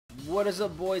What is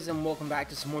up, boys, and welcome back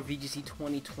to some more VGC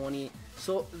 2020.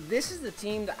 So this is the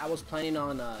team that I was planning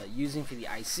on using for the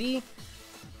IC,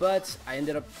 but I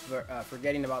ended up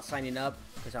forgetting about signing up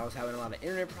because I was having a lot of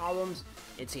internet problems.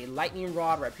 It's a Lightning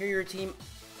Rod Rhyperior team.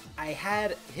 I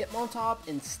had Hitmontop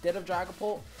instead of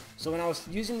Dragapult, so when I was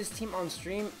using this team on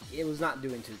stream, it was not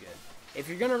doing too good. If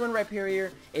you're gonna run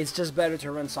Rhyperior, it's just better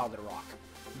to run Solid Rock.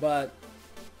 But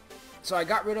so I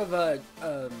got rid of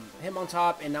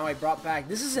Hitmontop, and now I brought back.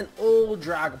 This is an old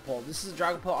Dragapult. This is a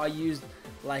Dragapult I used,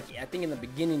 like, I think in the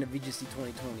beginning of VGC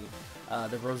 2020.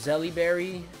 The Roselli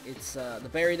berry. It's the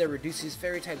berry that reduces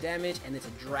fairy type damage, and it's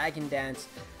a Dragon Dance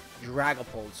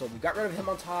Dragapult. So we got rid of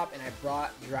Hitmontop, and I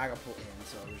brought Dragapult in.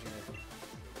 So we're gonna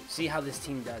see how this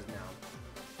team does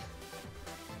now.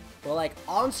 But like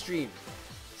on stream,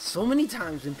 so many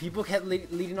times when people kept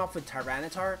leading off with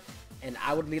Tyranitar, and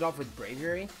I would lead off with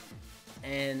Braviary,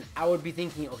 and I would be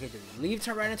thinking, okay, do they leave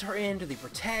Tyranitar in? Do they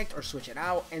protect or switch it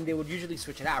out? And they would usually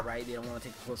switch it out, right? They don't want to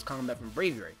take the close combat from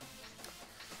Braviary.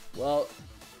 Well,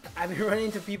 I've been running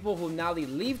into people who now they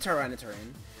leave Tyranitar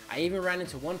in. I even ran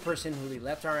into one person who they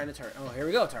left Tyranitar. Oh, here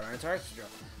we go, Tyranitar Extra.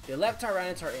 They left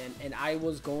Tyranitar in, and I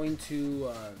was going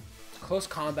to close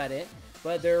combat it,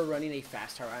 but they're running a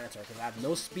fast Tyranitar because I have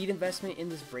no speed investment in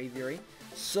this Braviary.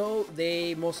 So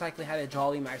they most likely had a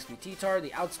Jolly Max Speed T-Tar. They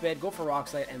outsped, go for Rock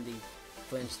Slide, and they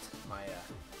flinched my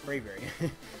Braviary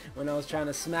when I was trying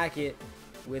to smack it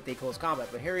with a close combat.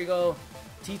 But here we go,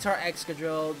 T-Tar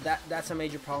Excadrill. That's a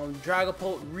major problem.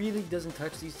 Dragapult really doesn't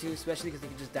touch these two, especially because they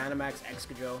can just Dynamax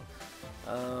Excadrill.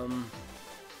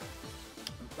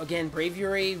 Again,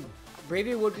 Braviary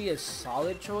would be a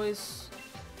solid choice,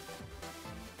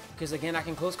 because again, I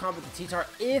can close combat the T-Tar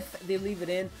if they leave it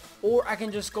in, or I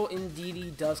can just go in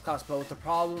DD Dusclops. But the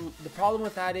problem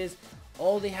with that is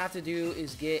all they have to do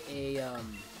is get a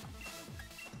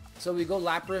so we go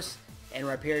Lapras and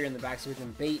Rhyperior in the back so we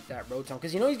can bait that Rotom,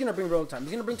 because you know he's gonna bring Rotom. He's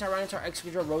gonna bring Tyranitar,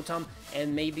 Excadrill, Rotom,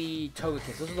 and maybe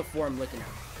Togekiss. Those are the four I'm looking at.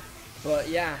 But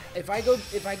yeah, if I go in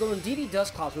DD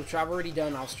Dusclops, which I've already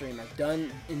done off stream, I've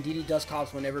done in DD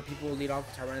Dusclops whenever people lead off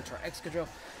with Tyranitar, Excadrill,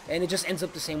 and it just ends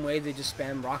up the same way. They just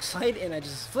spam Rock Slide, and I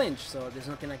just flinch. So there's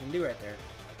nothing I can do right there.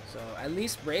 So at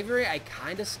least Braviary, I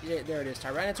kind of, there it is,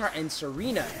 Tyranitar and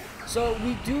Serena. So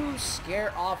we do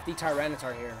scare off the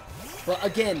Tyranitar here. But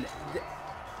again,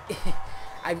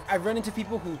 I've run into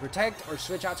people who protect or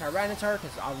switch out Tyranitar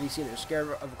because obviously they're scared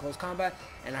of a close combat,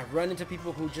 and I've run into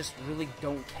people who just really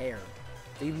don't care.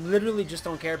 They literally just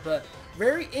don't care. But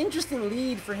very interesting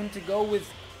lead for him to go with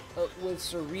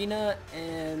Serena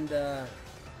and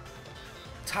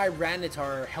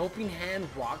Tyranitar, Helping Hand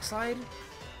Rock Slide.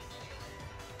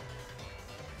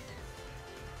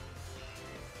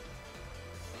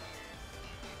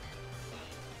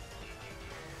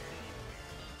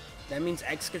 That means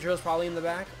Excadrill is probably in the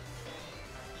back.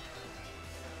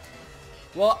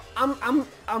 Well, I'm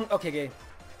okay.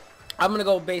 I'm gonna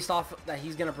go based off that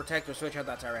he's gonna protect or switch out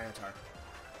that Tyranitar.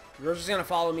 We're just gonna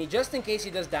follow me just in case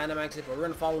he does Dynamax it, but we're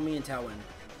gonna follow me and Tailwind.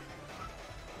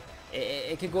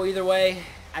 It could go either way.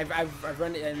 I've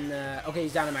run it and okay,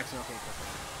 he's Dynamaxing. Okay,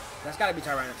 perfect. That's gotta be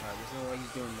Tyranitar. There's no way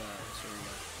he's doing Serena.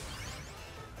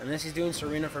 Unless he's doing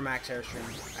Serena for Max Airstream.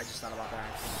 I just thought about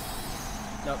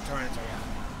that. Nope, Tyranitar, yeah.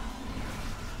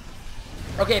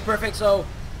 Okay, perfect. So,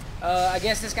 I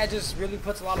guess this guy just really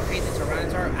puts a lot of faith in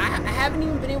Tyranitar. I haven't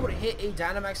even been able to hit a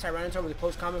Dynamax Tyranitar with a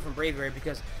close combat from Braviary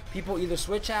because people either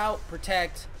switch out,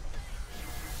 protect,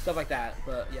 stuff like that.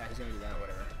 But yeah, he's gonna do that,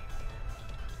 whatever.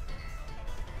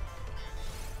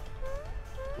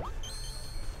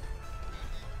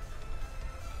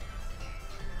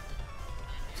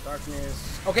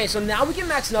 Darkness. Okay, so now we can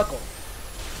Max Knuckle.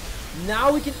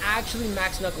 Now we can actually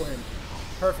Max Knuckle him.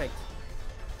 Perfect.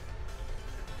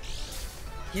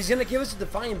 He's going to give us a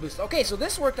Defiant boost. Okay, so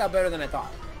this worked out better than I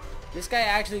thought. This guy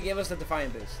actually gave us the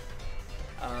Defiant boost.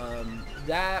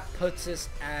 That puts us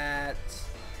at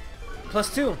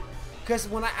 +2. Because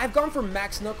when I've gone for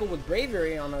Max Knuckle with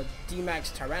Braviary on a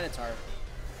D-Max Tyranitar,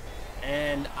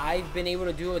 and I've been able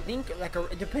to do, I think, like,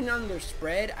 depending on their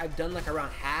spread, I've done like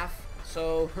around half.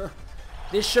 So,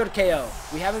 this should KO.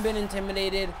 We haven't been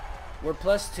intimidated. We're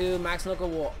 +2. Max Knuckle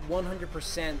will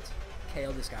 100%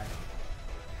 KO this guy.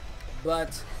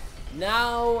 But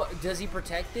now, does he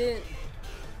protect it?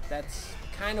 That's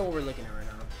kind of what we're looking at right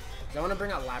now. I want to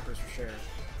bring out Lapras for sure.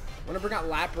 I want to bring out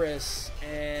Lapras,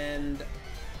 and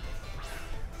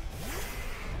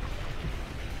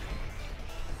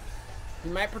he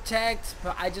might protect,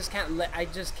 but I just can't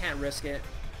risk it.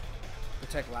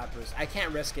 Protect Lapras. I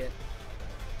can't risk it.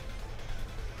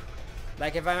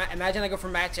 Like, if I imagine I go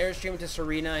from Max Airstream to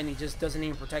Serena and he just doesn't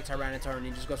even protect Tyranitar and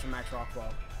he just goes for Max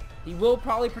Rockfall. He will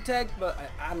probably protect, but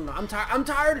I don't know. I'm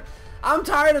tired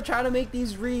of trying to make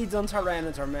these reads on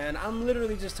Tyranitar, man. I'm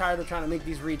literally just tired of trying to make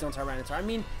these reads on Tyranitar. I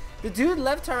mean, the dude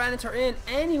left Tyranitar in,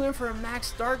 and he went for a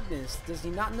Max Darkness. Does he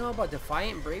not know about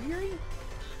Defiant Braviary?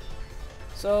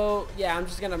 So, yeah, I'm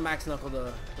just going to Max Knuckle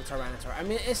the Tyranitar. I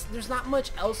mean, there's not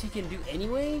much else he can do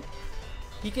anyway.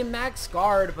 He can Max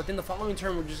Guard, but then the following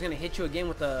turn, we're just going to hit you again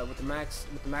with the Max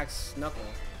Knuckle.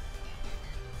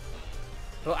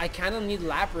 But I kind of need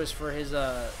Lapras for his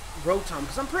Rotom,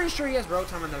 because I'm pretty sure he has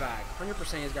Rotom in the back.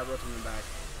 100% he's got Rotom in the back.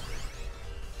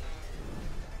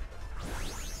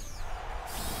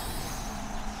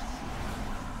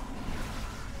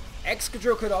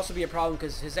 Excadrill could also be a problem,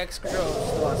 because his Excadrill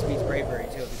still outspeeds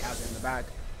Braviary too if he has it in the back.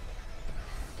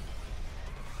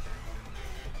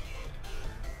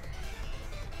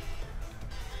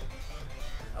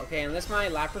 Okay, unless my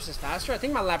Lapras is faster. I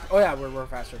think my Lapras... Oh yeah, we're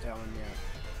faster, Talon, yeah.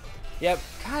 Yep.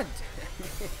 God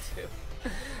damn it, dude.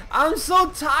 I'm so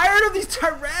tired of these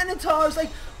Tyranitars. Like,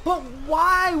 but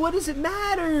why? What does it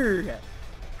matter?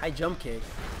 High jump kick.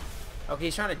 Okay,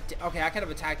 he's trying to... Okay, I could have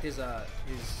attacked his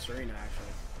Serena, actually.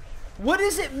 What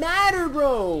does it matter,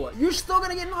 bro? You're still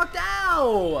going to get knocked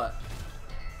out.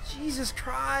 Jesus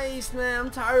Christ, man.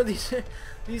 I'm tired of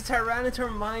these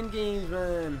Tyranitar mind games,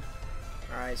 man.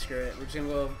 Alright, screw it. We're just going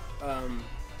to go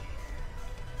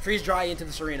freeze dry into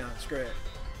the Serena. Screw it.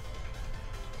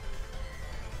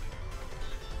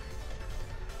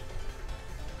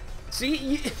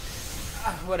 See,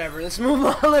 whatever. Let's move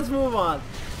on. Let's move on.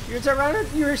 You're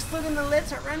still gonna let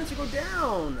Tyranitar go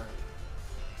down.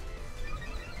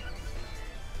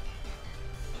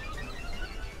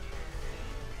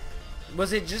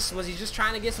 Was he just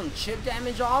trying to get some chip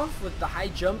damage off with the high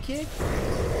jump kick?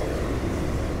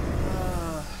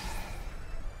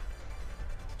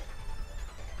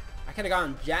 I could have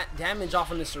gotten damage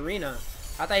off on the Serena.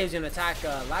 I thought he was gonna attack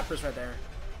Lapras right there.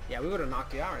 Yeah, we would have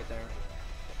knocked you out right there.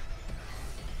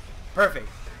 Perfect.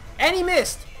 And he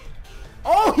missed.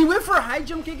 Oh, he went for a high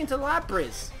jump kick into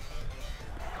Lapras.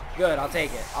 Good, I'll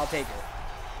take it. I'll take it.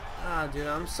 Ah, dude,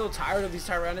 I'm so tired of these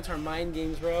Tyranitar mind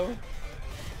games, bro.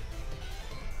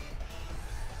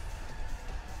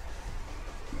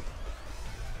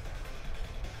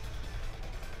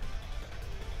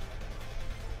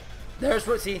 There's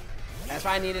what, see, that's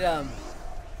why I needed,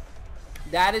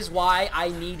 that is why I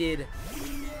needed,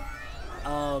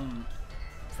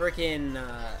 freaking,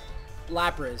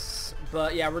 Lapras.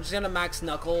 But yeah, we're just gonna max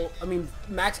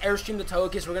airstream the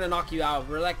Togekiss. We're gonna knock you out.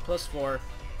 We're like +4,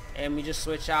 and we just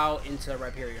switch out into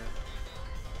Rhyperior.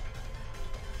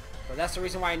 But that's the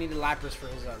reason why I needed Lapras for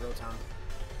his Rotom.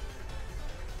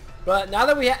 But now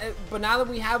that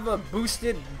we have a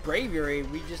boosted Braviary,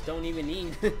 we just don't even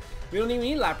need we don't even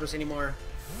need Lapras anymore.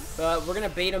 But we're gonna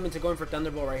bait him into going for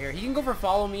Thunderbolt right here. He can go for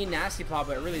Follow Me, Nasty Plot,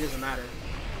 but it really doesn't matter.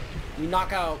 We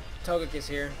knock out Togekiss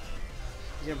here.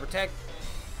 He's gonna protect.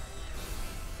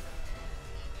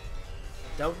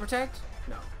 Double protect?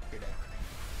 No, you're dead.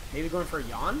 Maybe going for a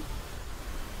Yawn?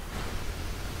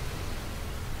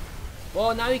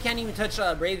 Well, now he can't even touch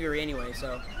Braviary anyway,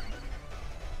 so.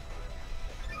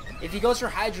 If he goes for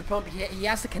Hydro Pump, he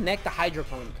has to connect the Hydro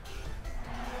Pump.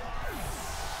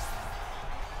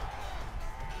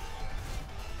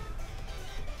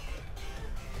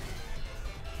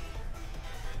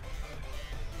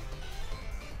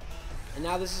 And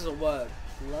now this is a what?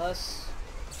 Plus...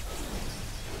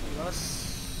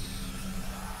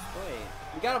 Wait,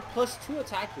 we got a +2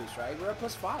 attack boost, right? We're at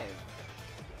 +5.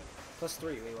 +3.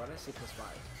 Wait, why did I say +5?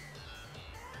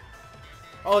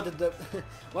 Oh,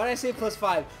 why did I say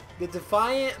 +5? The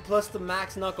Defiant plus the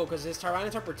Max Knuckle, because his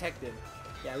Tyranitar are protected.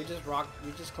 Yeah, we just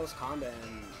close combat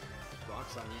and Rock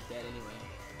Slide. He's dead anyway.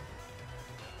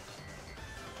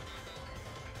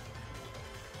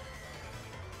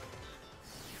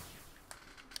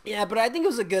 Yeah, but I think it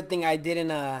was a good thing I didn't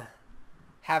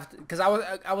have to, because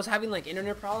I was having like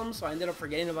internet problems, so I ended up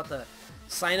forgetting about the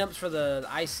signups for the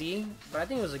IC. But I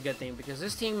think it was a good thing because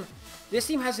this team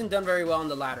hasn't done very well on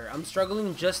the ladder. I'm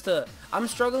struggling against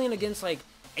like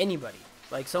anybody.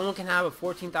 Like someone can have a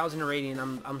 14,000 rating,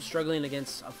 and I'm struggling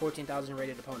against a 14,000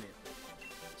 rated opponent.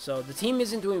 So the team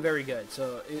isn't doing very good.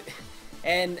 So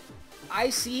and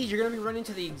IC, you're gonna be running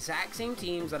to the exact same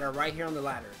teams that are right here on the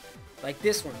ladder. Like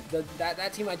this one,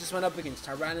 that team I just went up against,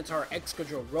 Tyranitar,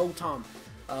 Excadrill, Rotom,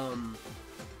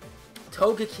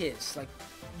 Togekiss. Like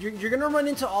you're gonna run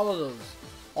into all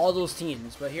those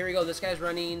teams. But here we go. This guy's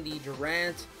running the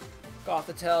Durant,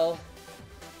 Gothitelle,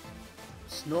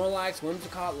 Snorlax,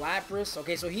 Whimsicott, Lapras.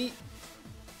 Okay, so he's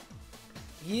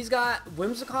got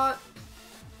Whimsicott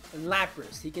and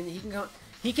Lapras.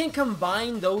 He can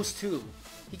combine those two.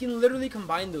 He can literally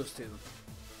combine those two.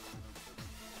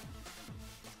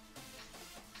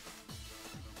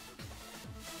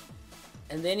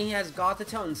 And then he has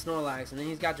Gothitelle and Snorlax, and then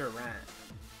he's got Durant.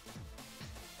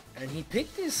 And he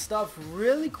picked his stuff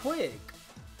really quick.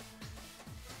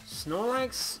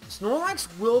 Snorlax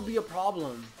will be a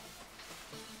problem.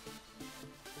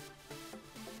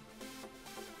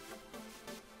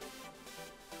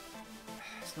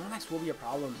 Snorlax will be a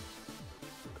problem.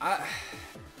 I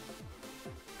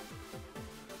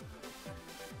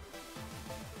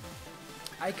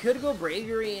could go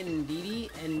Braviary and Indeedee,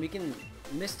 and we can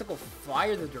Mystical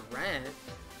Fire the Durant.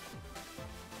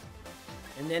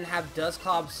 And then have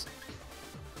Dusclops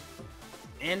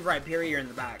and Rhyperior in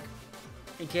the back.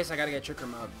 In case I gotta get Trick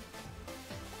Room up.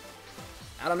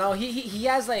 I don't know. He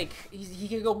has like... He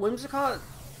can go Whimsicott.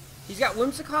 He's got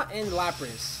Whimsicott and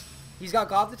Lapras. He's got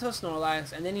Gothitelle,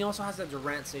 Snorlax, and then he also has that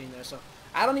Durant sitting there. So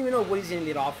I don't even know what he's gonna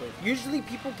lead off with. Usually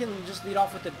people can just lead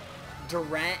off with the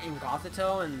Durant and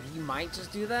Gothitelle, and he might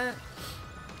just do that.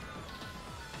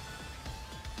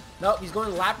 Nope, he's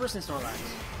going Lapras and Snorlax.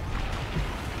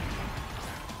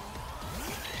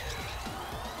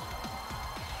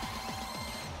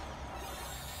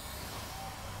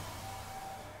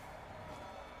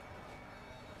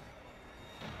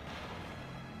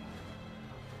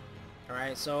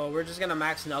 Alright, so we're just gonna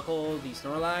max Knuckle the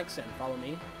Snorlax and follow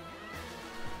me.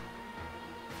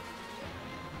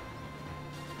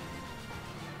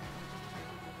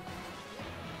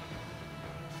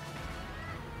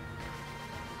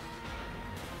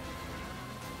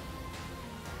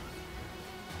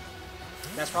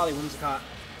 That's probably Whimsicott.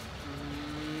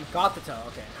 Gothitelle,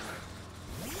 okay.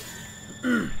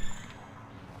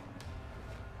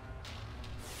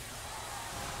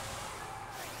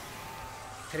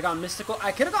 Could've gone Mystical.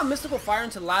 I could've gone Mystical Fire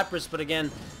into Lapras, but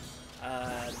again,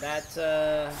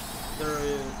 the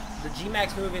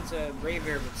G-Max move into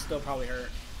Braviary would still probably hurt.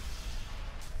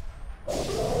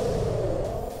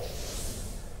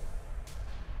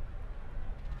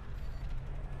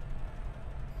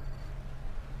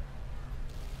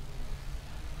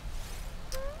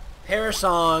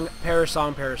 Parasong.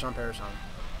 Parasong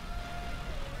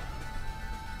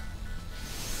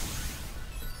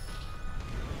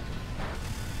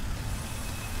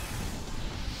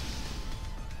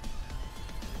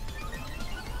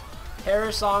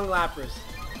Lapras.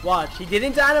 Watch, he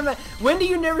didn't Dynamax. When do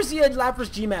you never see a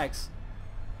Lapras G-Max?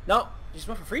 Nope, just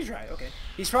went for Freeze Dry. Okay.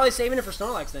 He's probably saving it for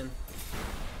Snorlax then.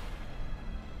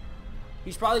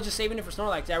 He's probably just saving it for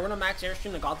Snorlax. Yeah, we're gonna max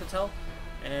Airstream the Gothitelle,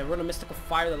 and we're gonna Mystical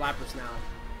Fire the Lapras now.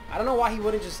 I don't know why he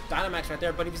wouldn't just Dynamax right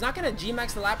there, but if he's not gonna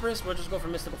G-Max the Lapras, we'll just go for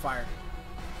Mystical Fire.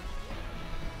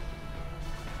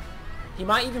 He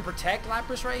might even protect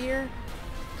Lapras right here.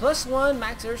 +1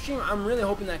 max Airstream. I'm really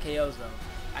hoping that KOs though.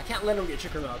 I can't let him get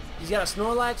Trick Room up. He's got a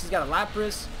Snorlax, he's got a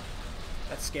Lapras.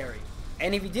 That's scary.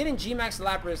 And if he didn't G-Max the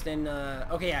Lapras, then,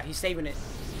 okay, yeah, he's saving it.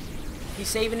 He's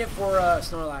saving it for,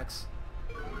 Snorlax.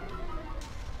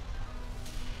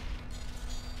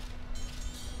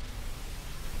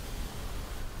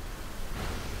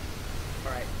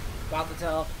 Alright,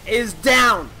 Gothitelle is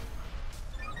down!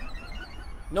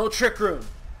 No Trick Room.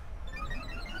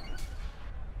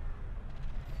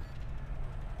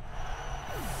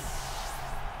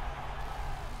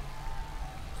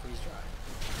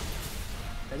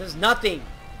 That does nothing.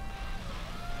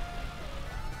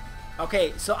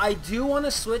 Okay, so I do want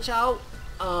to switch out.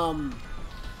 I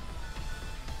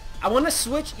want to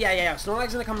switch. Yeah.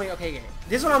 Snorlax gonna come. Okay.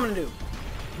 This is what I'm gonna do.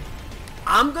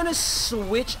 I'm gonna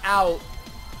switch out.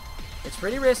 It's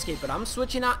pretty risky, but I'm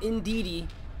switching out Indeedee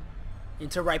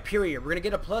into Rhyperior. We're gonna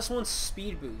get a +1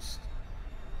 speed boost.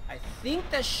 I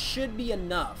think that should be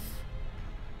enough.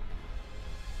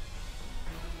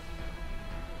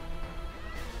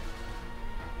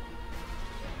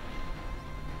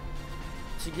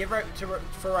 To give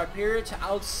for Rhyperior to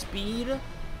outspeed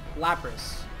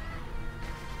Lapras.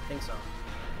 I think so.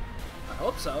 I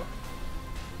hope so.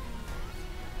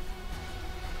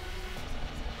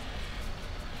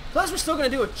 Plus, we're still gonna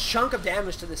do a chunk of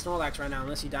damage to the Snorlax right now,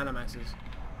 unless he Dynamaxes.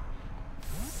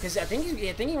 Because I think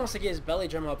he wants to get his Belly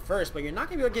Drum up first, but you're not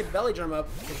gonna be able to get Belly Drum up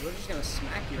because we're just gonna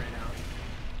smack you right now.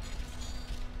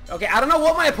 Okay, I don't know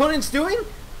what my opponent's doing.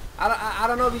 I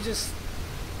don't know if he just.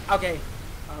 Okay.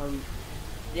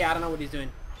 Yeah, I don't know what he's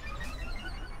doing.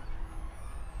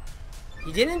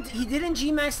 He didn't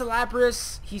G-Max the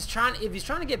Lapras. If he's trying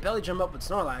to get Belly Drum up with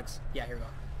Snorlax. Yeah, here we go.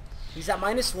 He's at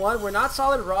 -1. We're not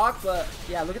Solid Rock, but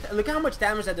yeah, look at that. Look at how much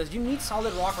damage that does. You need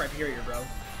Solid Rock Rhyperior, bro.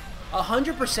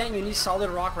 100% you need Solid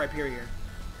Rock Rhyperior.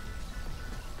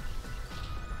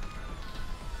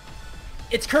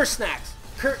 It's Curse Snacks.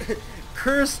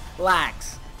 Curse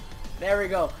Lax. There we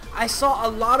go. I saw a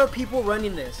lot of people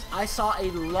running this. I saw a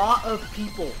lot of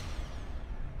people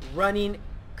running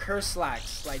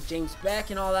Snorlax, like James Beck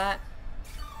and all that.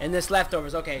 And this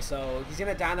leftovers. Okay, so he's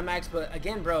gonna Dynamax, but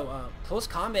again, bro, close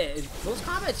combat is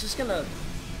just gonna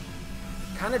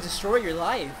kind of destroy your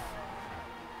life.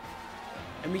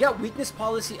 And we got weakness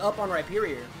policy up on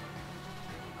Rhyperior.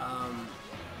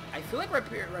 I feel like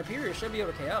Rhyperior should be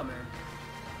able to KO, man.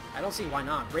 I don't see why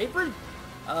not. Brayford?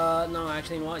 No,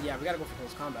 actually, you know what? Yeah, we gotta go for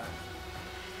close combat.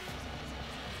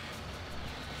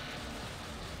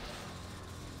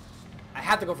 I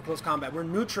have to go for close combat. We're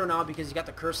neutral now because he got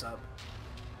the curse up.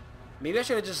 Maybe I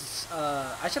should have just,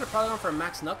 I should have probably gone for a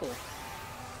max knuckle.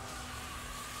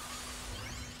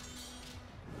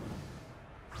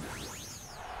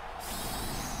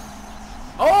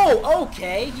 Oh,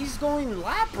 okay. He's going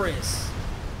Lapras.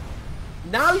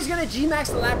 Now he's gonna G-Max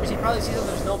the Lapras. He probably sees that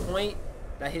there's no point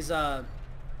that his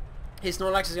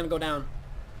Snorlax is gonna go down.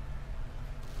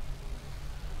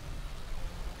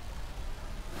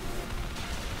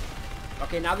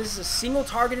 Okay, now this is a single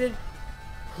targeted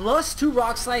 +2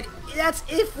 Rock Slide. That's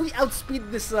if we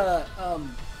outspeed this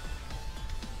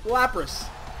Lapras.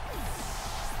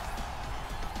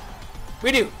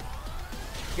 We do.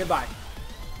 Goodbye.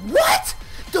 What?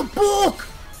 The bulk!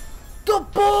 The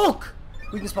bulk!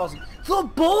 Weakness policy. The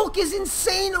bulk is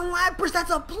insane on Lapras. That's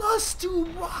a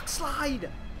 +2 Rock Slide.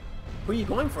 Who are you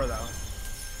going for, though?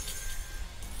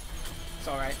 It's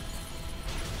alright.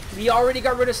 We already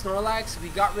got rid of Snorlax. We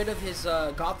got rid of his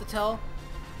Gothitelle.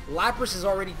 Lapras is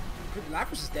already...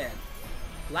 Lapras is dead.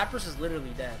 Lapras is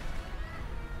literally dead.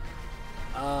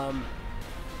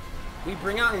 We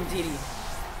bring out Indeedee.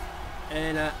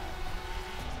 And, yeah,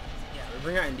 we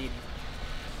bring out Indeedee.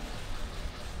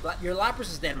 Your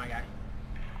Lapras is dead, my guy.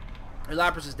 Your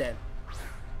Lapras is dead.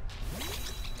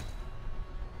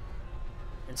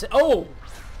 And so, oh!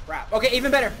 Crap. Okay,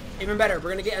 even better. Even better.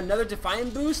 We're going to get another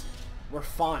Defiant boost. We're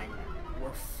fine.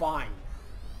 We're fine.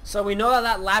 So we know that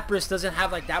that Lapras doesn't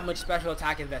have like that much special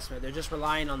attack investment. They're just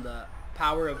relying on the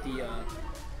power of the,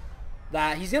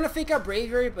 that he's going to fake out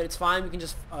Braviary, but it's fine. We can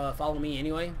just follow me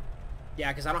anyway.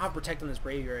 Yeah, because I don't have Protect on this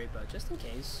Braviary, but just in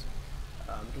case.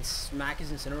 We can smack his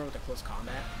Incineroar with a close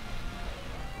combat.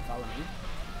 Follow me.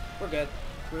 We're good.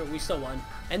 We still won.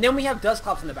 And then we have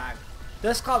Dusclops in the back.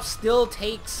 Dusclops still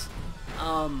takes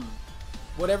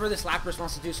whatever this Lapras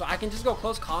wants to do. So I can just go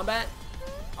close combat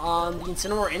on the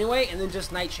Incineroar anyway, and then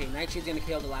just Nightshade. Nightshade's gonna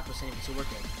KO the Lapras anyway, so we're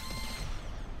good.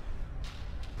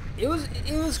 It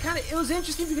was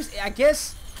interesting because I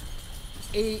guess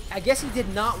he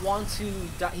did not want to.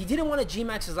 He didn't want to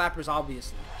G-Max his Lapras,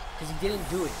 obviously, because he didn't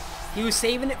do it. He was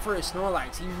saving it for his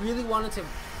Snorlax. He really wanted to.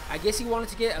 I guess he wanted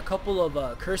to get a couple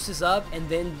of curses up and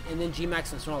then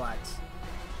G-Max and Snorlax.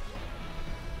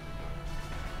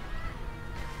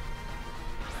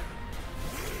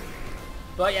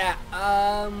 But yeah,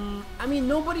 I mean,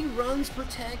 nobody runs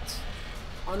Protect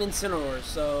on Incineroar,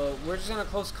 so we're just gonna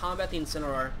close combat the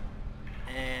Incineroar,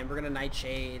 and we're gonna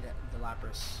Nightshade the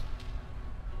Lapras.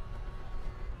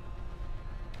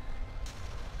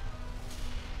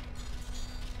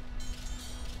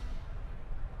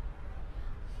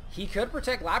 He could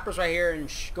Protect Lapras right here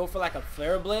and go for like a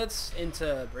Flare Blitz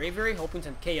into Braviary, hoping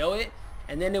to KO it,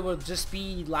 and then it will just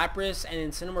be Lapras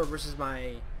and Incineroar versus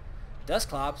my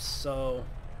Dusclops, so...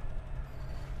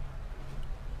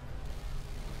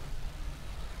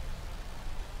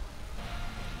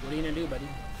 What are you gonna do, buddy?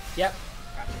 Yep.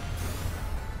 Gotcha.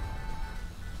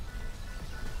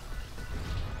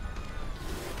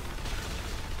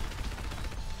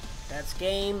 That's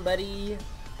game, buddy.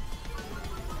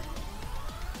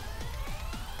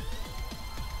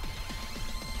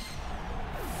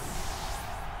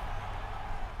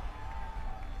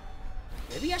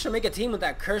 Maybe I should make a team with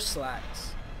that Curse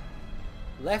Slax.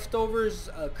 Leftovers,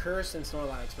 Curse, and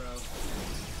Snorlax, bro.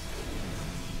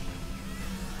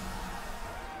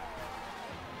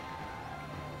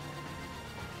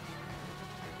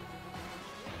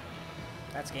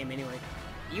 That's game anyway.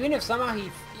 Even if somehow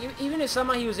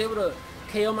he was able to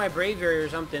KO my Braviary or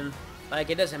something, like,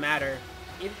 it doesn't matter.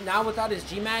 Now without his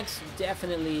G-Max,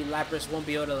 definitely Lapras won't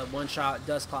be able to one-shot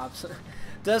Dusclops.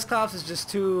 Dusclops is just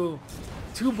too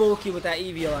bulky with that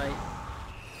Eviolite.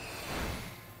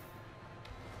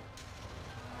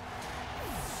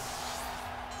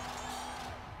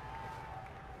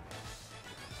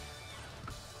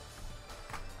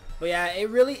 But yeah, it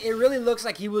really looks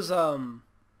like he was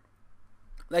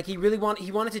like he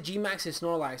wanted to G-Max his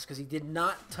Snorlax because he did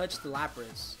not touch the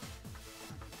Lapras.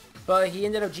 But he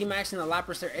ended up G-Maxing the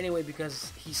Lapras there anyway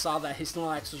because he saw that his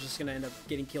Snorlax was just gonna end up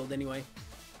getting killed anyway.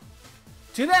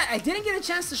 Too bad I didn't get a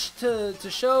chance to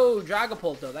show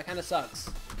Dragapult though. That kind of sucks.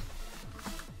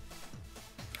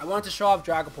 I wanted to show off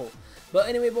Dragapult. But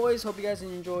anyway, boys, hope you guys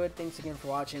enjoyed. Thanks again for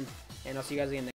watching, and I'll see you guys again next